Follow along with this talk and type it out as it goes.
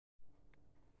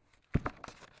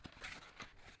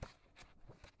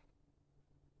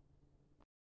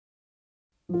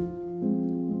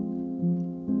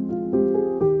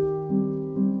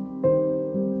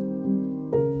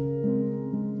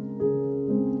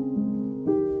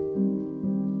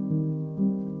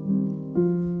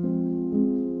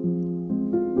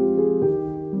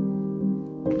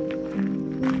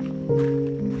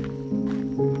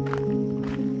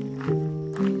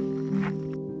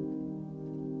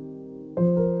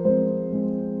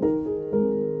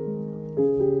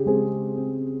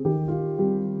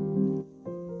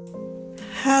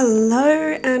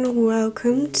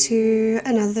welcome to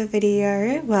another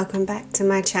video. Welcome back to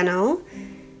my channel.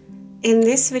 In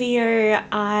this video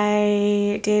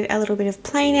I did a little bit of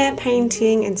plein air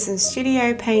painting and some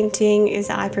studio painting as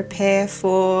I prepare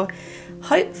for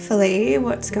hopefully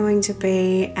what's going to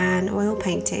be an oil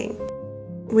painting.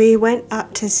 We went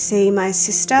up to see my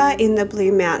sister in the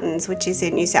Blue Mountains, which is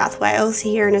in New South Wales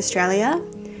here in Australia.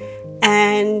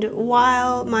 And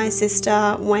while my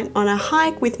sister went on a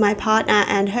hike with my partner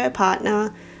and her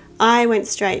partner, I went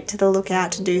straight to the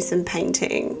lookout to do some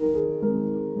painting.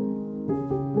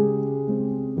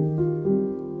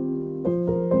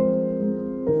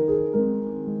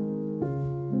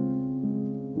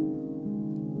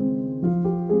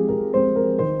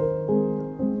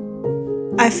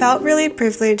 I felt really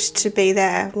privileged to be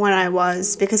there when I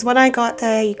was, because when I got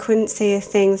there you couldn't see a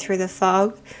thing through the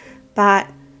fog, but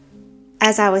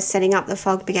as I was setting up, the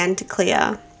fog began to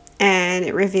clear and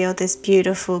it revealed this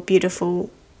beautiful,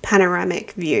 beautiful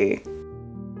panoramic view.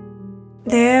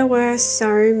 There were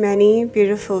so many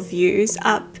beautiful views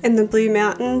up in the Blue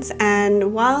Mountains,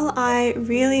 and while I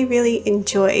really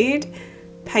enjoyed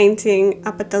painting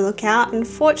up at the lookout,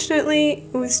 unfortunately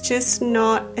it was just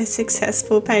not a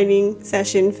successful painting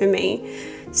session for me.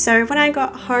 So when I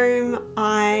got home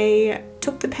I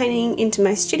took the painting into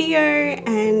my studio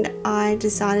and I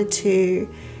decided to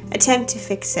attempt to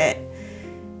fix it.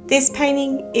 This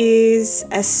painting is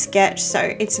a sketch, so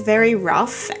it's very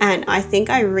rough, and I think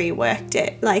I reworked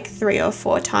it like 3 or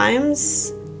 4 times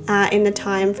in the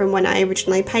time from when I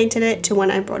originally painted it to when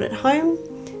I brought it home.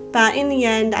 But in the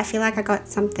end I feel like I got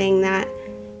something that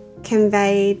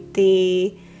conveyed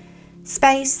the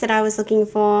space that I was looking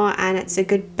for, and it's a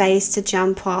good base to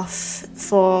jump off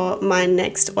for my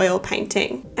next oil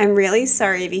painting. I'm really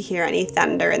sorry if you hear any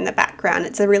thunder in the background.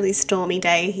 It's a really stormy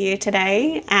day here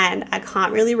today and I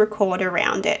can't really record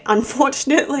around it,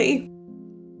 unfortunately.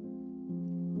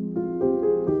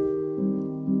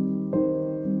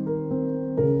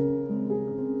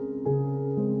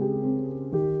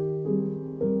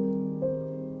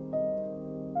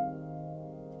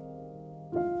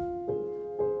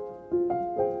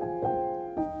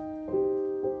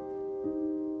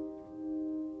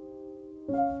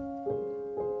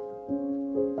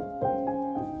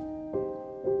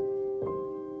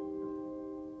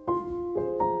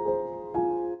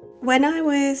 When I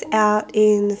was out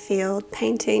in the field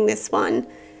painting this one,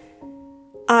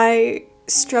 I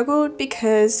struggled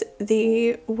because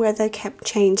the weather kept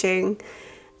changing.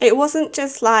 It wasn't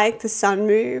just like the sun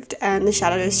moved and the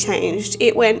shadows changed.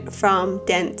 It went from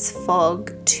dense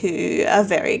fog to a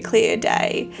very clear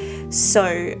day.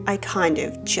 So I kind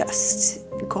of just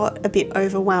got a bit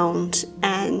overwhelmed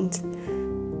and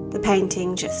the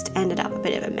painting just ended up a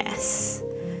bit of a mess.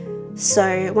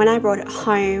 So when I brought it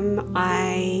home,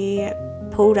 I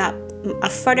pulled up a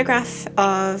photograph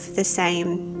of the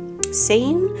same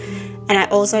scene, and I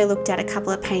also looked at a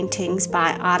couple of paintings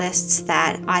by artists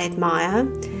that I admire,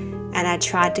 and I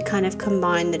tried to kind of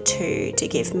combine the two to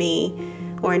give me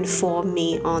or inform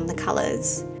me on the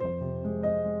colours.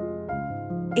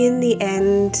 In the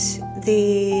end,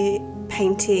 the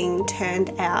painting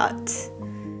turned out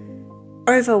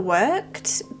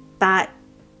overworked, but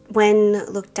when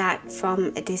looked at from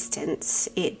a distance,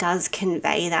 it does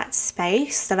convey that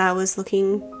space that I was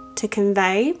looking to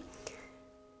convey.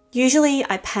 Usually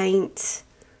I paint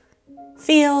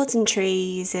fields and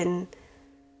trees and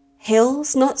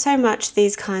hills, not so much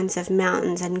these kinds of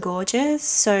mountains and gorges.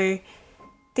 So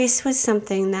this was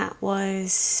something that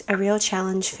was a real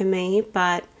challenge for me,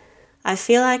 but I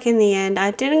feel like in the end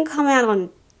I didn't come out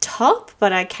on top,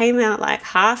 but I came out like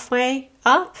halfway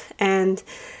up, and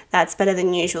that's better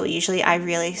than usual. Usually I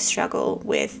really struggle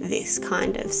with this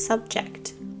kind of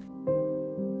subject.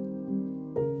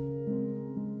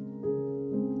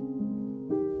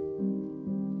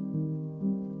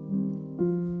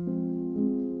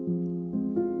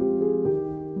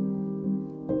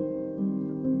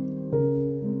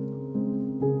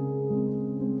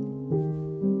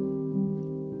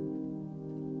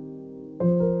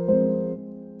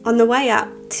 On the way up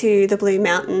to the Blue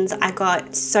Mountains, I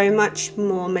got so much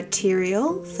more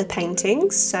material for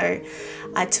paintings. So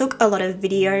I took a lot of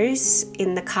videos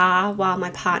in the car while my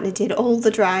partner did all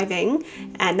the driving,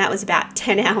 and that was about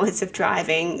 10 hours of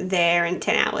driving there and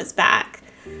 10 hours back.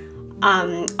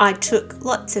 I took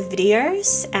lots of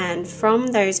videos, and from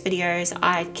those videos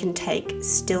I can take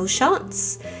still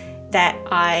shots that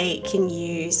I can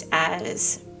use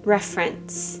as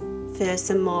reference for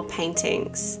some more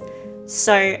paintings.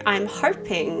 So I'm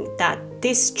hoping that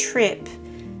this trip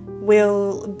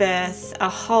will birth a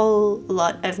whole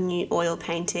lot of new oil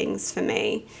paintings for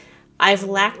me. I've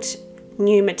lacked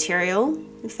new material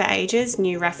for ages,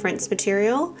 new reference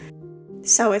material.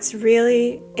 So it's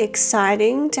really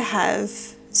exciting to have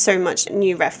so much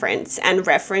new reference and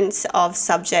reference of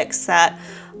subjects that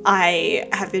I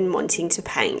have been wanting to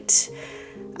paint.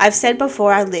 I've said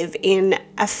before, I live in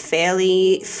a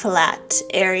fairly flat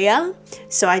area,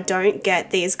 so I don't get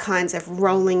these kinds of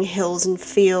rolling hills and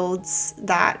fields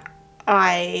that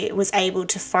I was able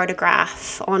to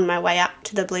photograph on my way up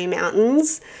to the Blue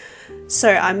Mountains. So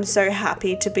I'm so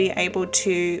happy to be able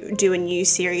to do a new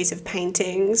series of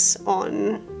paintings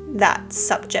on that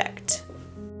subject.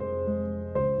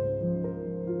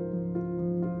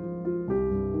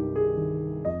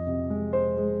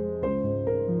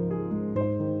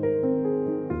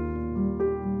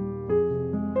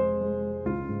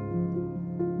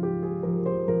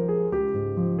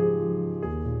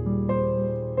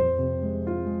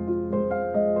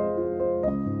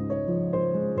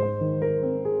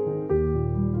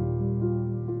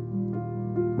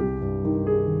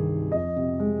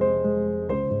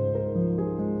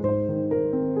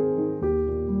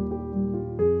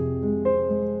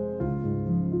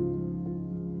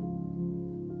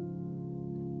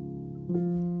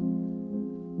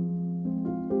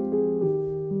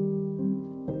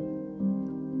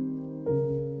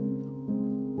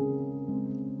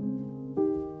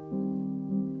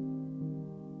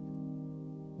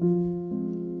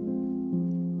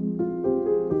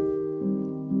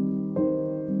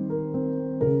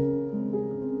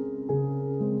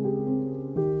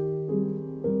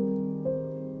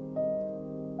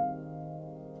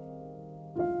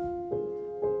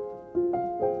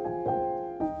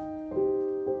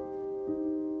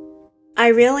 I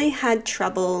really had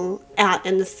trouble out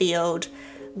in the field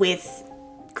with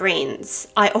greens.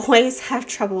 I always have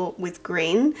trouble with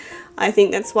green. I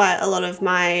think that's why a lot of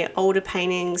my older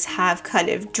paintings have kind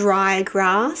of dry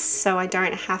grass, so I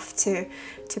don't have to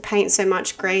paint so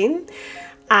much green.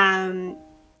 And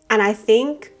I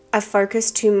think I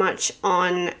focus too much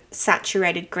on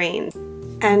saturated greens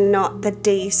and not the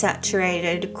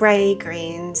desaturated grey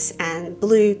greens and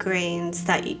blue greens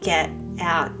that you get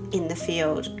out in the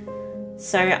field.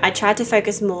 So I tried to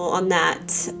focus more on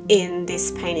that in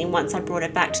this painting once I brought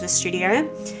it back to the studio.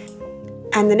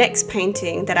 And the next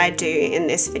painting that I do in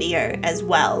this video as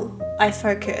well, I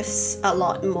focus a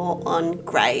lot more on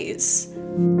greys.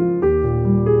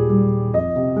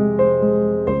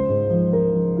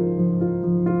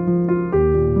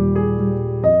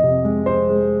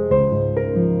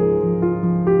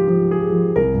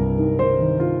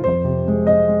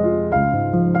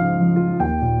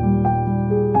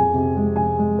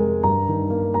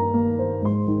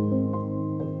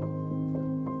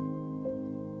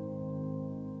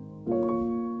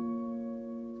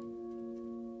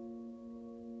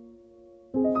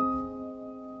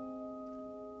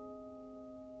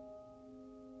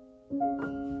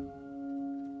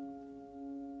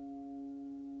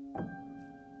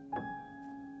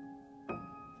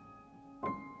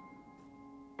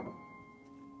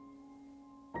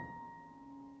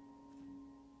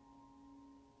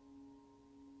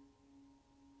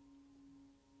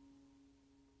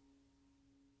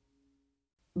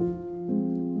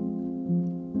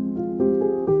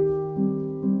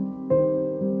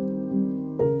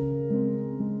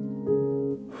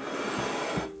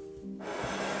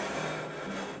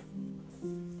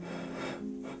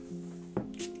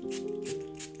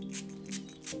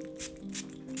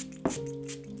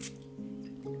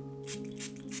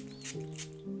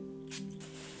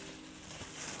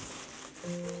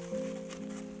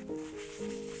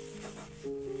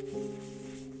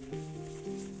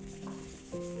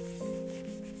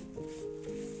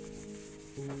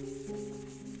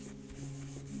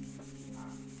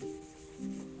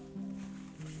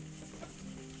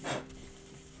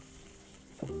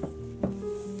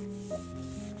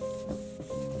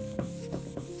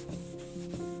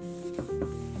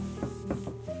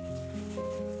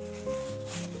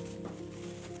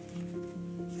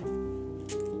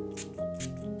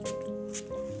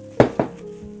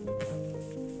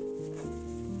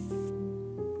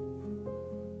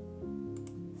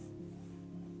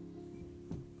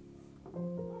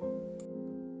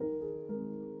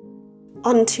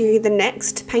 On to the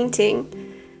next painting.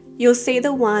 You'll see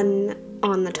the one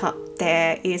on the top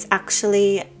there is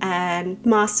actually a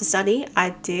master study I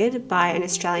did by an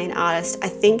Australian artist. I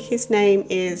think his name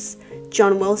is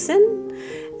John Wilson,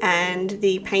 and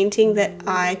the painting that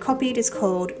I copied is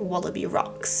called Wallaby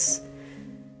Rocks.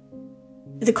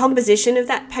 The composition of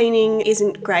that painting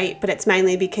isn't great, but it's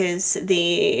mainly because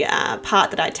the part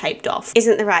that I taped off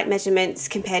isn't the right measurements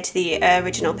compared to the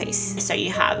original piece. So you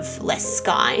have less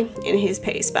sky in his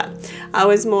piece, but I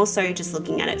was more so just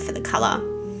looking at it for the colour.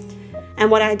 And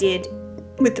what I did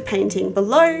with the painting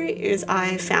below is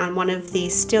I found one of the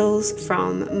stills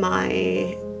from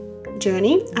my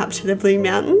journey up to the Blue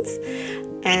Mountains,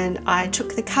 and I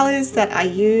took the colours that I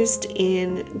used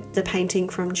in the painting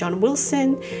from John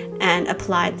Wilson and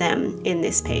applied them in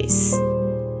this piece.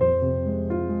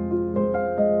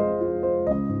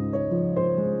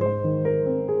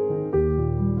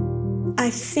 I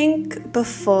think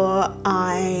before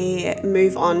I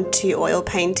move on to oil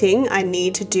painting, I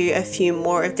need to do a few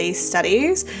more of these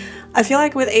studies. I feel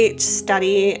like with each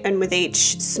study and with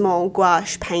each small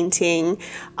gouache painting,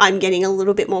 I'm getting a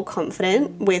little bit more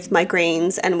confident with my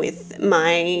greens and with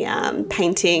my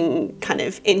painting kind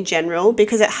of in general,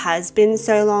 because it has been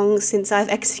so long since I've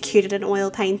executed an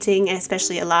oil painting,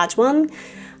 especially a large one.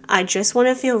 I just want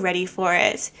to feel ready for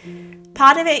it.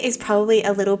 Part of it is probably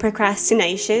a little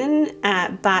procrastination,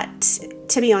 but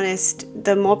to be honest,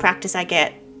 the more practice I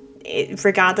get,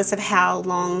 regardless of how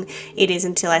long it is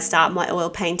until I start my oil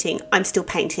painting, I'm still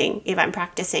painting if I'm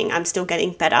practicing. I'm still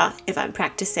getting better if I'm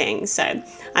practicing. So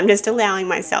I'm just allowing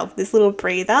myself this little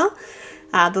breather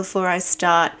before I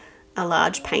start a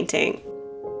large painting.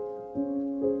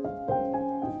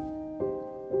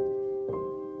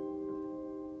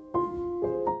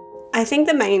 I think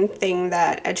the main thing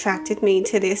that attracted me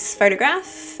to this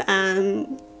photograph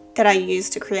that I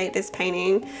used to create this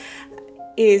painting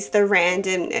is the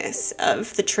randomness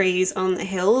of the trees on the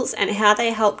hills and how they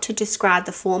help to describe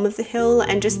the form of the hill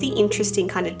and just the interesting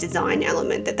kind of design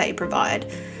element that they provide,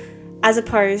 as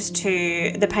opposed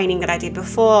to the painting that I did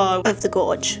before of the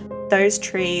gorge. Those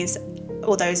trees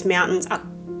or those mountains are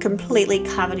completely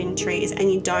covered in trees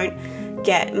and you don't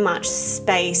get much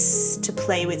space to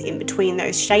play with in between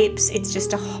those shapes. It's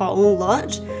just a whole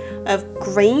lot of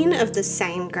green, of the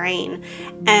same green.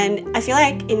 And I feel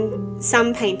like in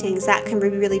some paintings that can be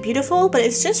really beautiful, but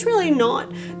it's just really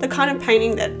not the kind of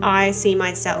painting that I see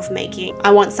myself making. I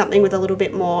want something with a little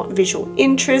bit more visual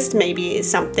interest, maybe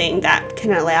something that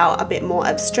can allow a bit more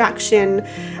abstraction,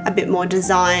 a bit more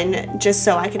design, just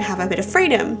so I can have a bit of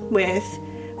freedom with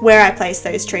where I place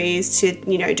those trees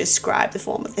to, you know, describe the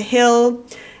form of the hill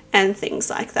and things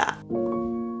like that.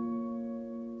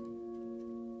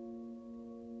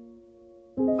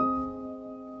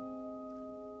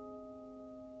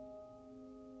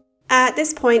 At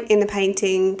this point in the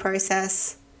painting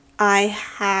process, I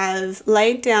have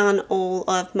laid down all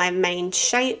of my main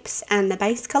shapes and the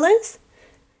base colours,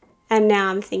 and now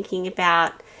I'm thinking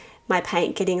about my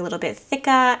paint getting a little bit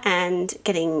thicker and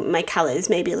getting my colours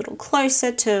maybe a little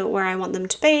closer to where I want them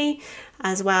to be,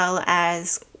 as well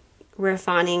as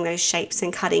refining those shapes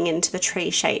and cutting into the tree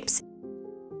shapes.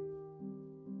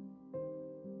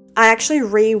 I actually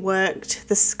reworked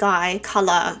the sky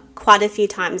colour quite a few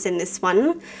times in this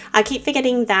one. I keep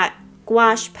forgetting that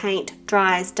gouache paint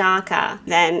dries darker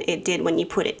than it did when you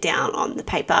put it down on the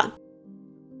paper.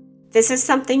 This is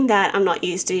something that I'm not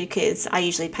used to because I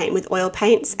usually paint with oil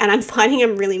paints, and I'm finding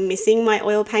I'm really missing my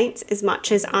oil paints as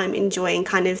much as I'm enjoying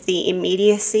kind of the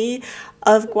immediacy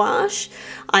of gouache.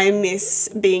 I miss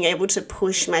being able to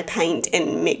push my paint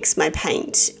and mix my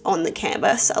paint on the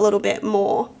canvas a little bit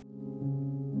more.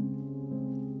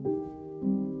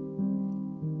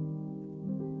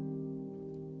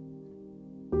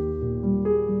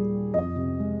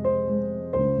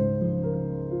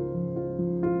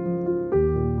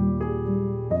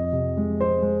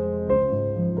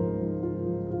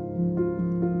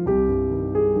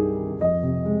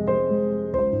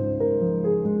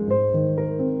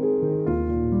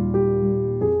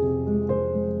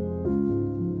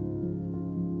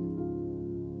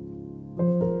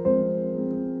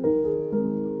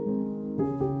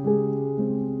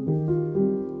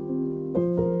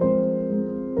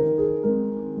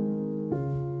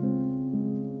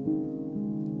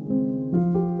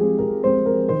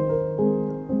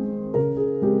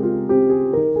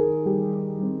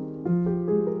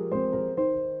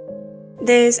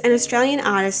 There's an Australian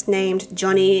artist named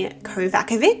Johnny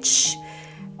Kovacevic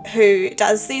who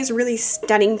does these really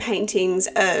stunning paintings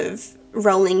of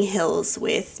rolling hills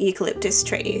with eucalyptus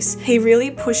trees. He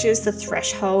really pushes the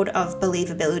threshold of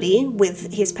believability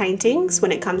with his paintings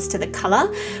when it comes to the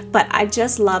colour, but I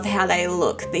just love how they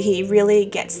look. He really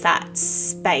gets that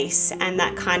space and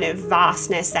that kind of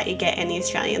vastness that you get in the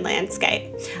Australian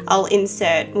landscape. I'll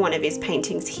insert one of his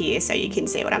paintings here so you can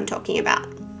see what I'm talking about.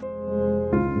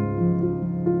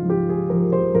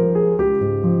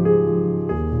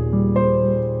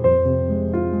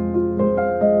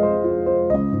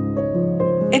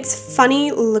 It's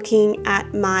funny looking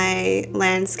at my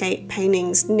landscape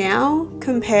paintings now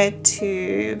compared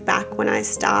to back when I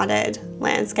started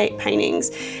landscape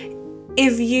paintings.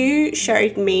 If you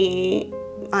showed me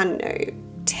I don't know,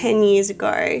 10 years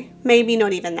ago, maybe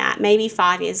not even that, maybe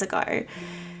 5 years ago,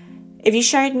 if you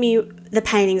showed me the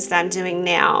paintings that I'm doing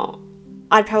now,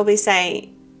 I'd probably say,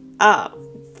 oh,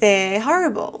 they're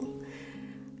horrible.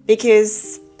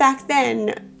 Because back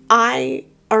then, I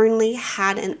only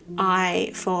had an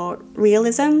eye for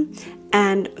realism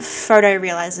and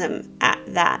photorealism at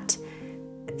that.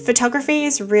 Photography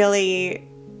has really,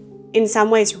 in some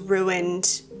ways,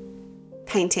 ruined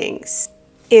paintings.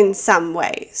 In some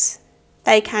ways.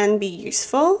 They can be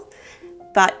useful,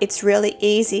 but it's really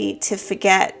easy to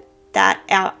forget that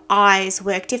our eyes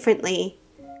work differently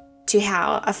to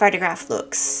how a photograph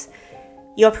looks.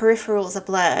 Your peripherals are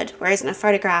blurred, whereas in a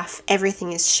photograph,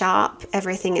 everything is sharp,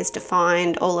 everything is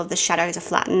defined, all of the shadows are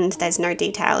flattened, there's no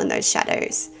detail in those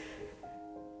shadows.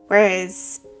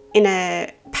 Whereas in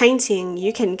a painting,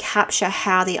 you can capture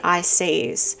how the eye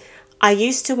sees. I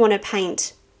used to want to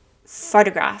paint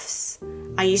photographs.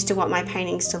 I used to want my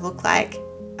paintings to look like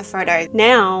a photo.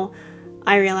 Now,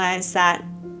 I realize that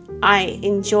I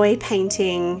enjoy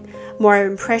painting more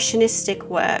impressionistic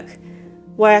work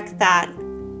that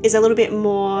is a little bit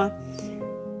more,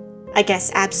 I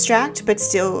guess, abstract, but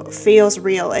still feels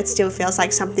real. It still feels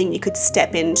like something you could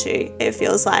step into. It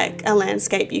feels like a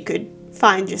landscape you could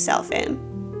find yourself in.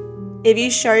 If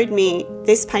you showed me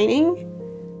this painting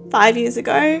 5 years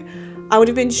ago, I would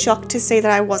have been shocked to see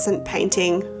that I wasn't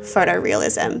painting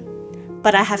photorealism.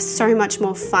 But I have so much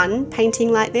more fun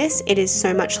painting like this. It is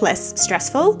so much less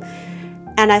stressful.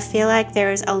 And I feel like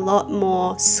there is a lot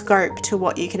more scope to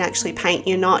what you can actually paint.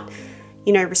 You're not,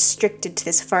 restricted to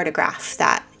this photograph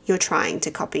that you're trying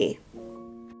to copy.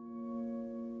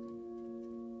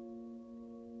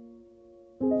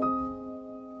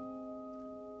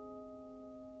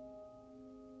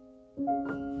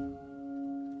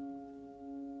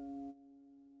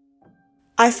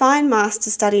 I find master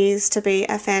studies to be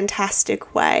a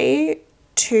fantastic way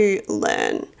to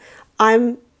learn.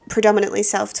 I'm predominantly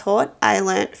self-taught. I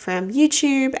learnt from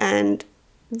YouTube and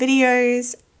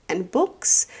videos and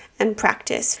books and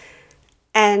practice.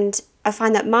 And I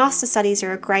find that master studies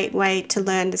are a great way to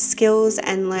learn the skills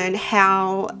and learn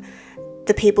how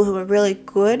the people who are really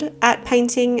good at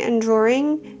painting and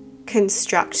drawing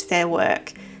construct their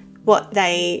work, what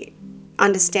they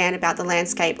understand about the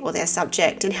landscape or their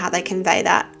subject and how they convey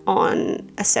that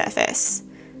on a surface.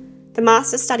 The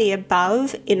master study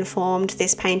above informed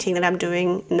this painting that I'm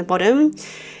doing in the bottom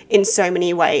in so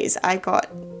many ways. I got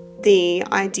the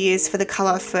ideas for the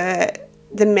colour for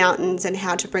the mountains and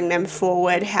how to bring them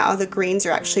forward, how the greens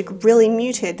are actually really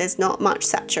muted. There's not much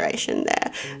saturation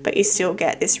there, but you still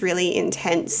get this really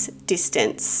intense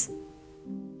distance.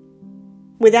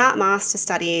 Without master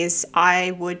studies,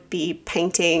 I would be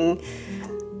painting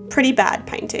pretty bad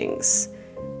paintings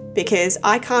because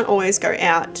I can't always go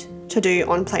out to do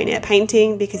on plein air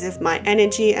painting because of my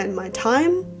energy and my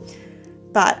time.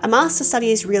 But a master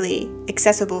study is really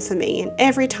accessible for me, and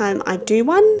every time I do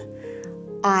one,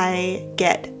 I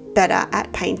get better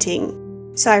at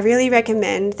painting. So I really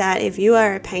recommend that if you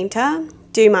are a painter,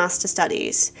 do master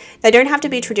studies. They don't have to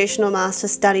be traditional master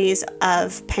studies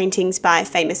of paintings by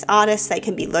famous artists. They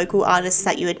can be local artists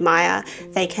that you admire.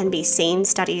 They can be scene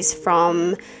studies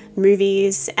from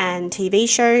movies and TV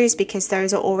shows because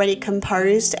those are already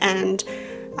composed and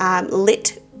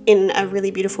lit in a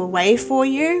really beautiful way for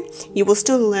you. You will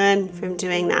still learn from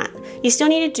doing that. You still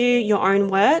need to do your own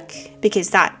work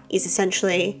because that is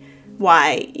essentially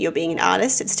why you're being an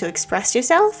artist. It's to express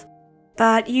yourself.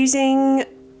 But using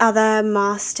other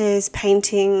masters'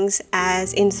 paintings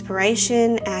as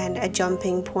inspiration and a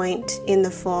jumping point in the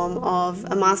form of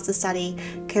a master study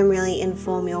can really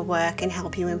inform your work and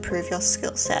help you improve your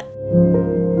skill set.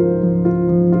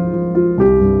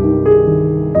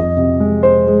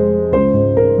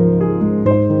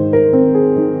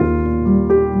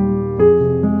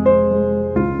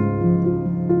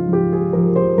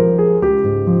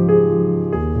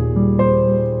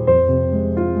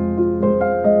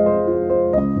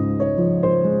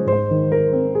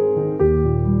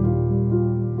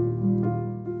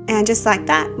 And just like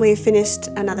that, we've finished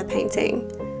another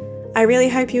painting. I really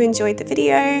hope you enjoyed the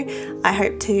video. I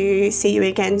hope to see you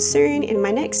again soon in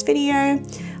my next video.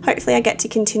 Hopefully I get to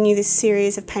continue this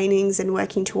series of paintings and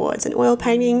working towards an oil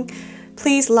painting.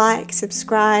 Please like,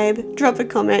 subscribe, drop a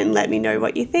comment and let me know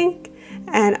what you think.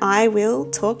 And I will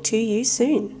talk to you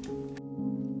soon.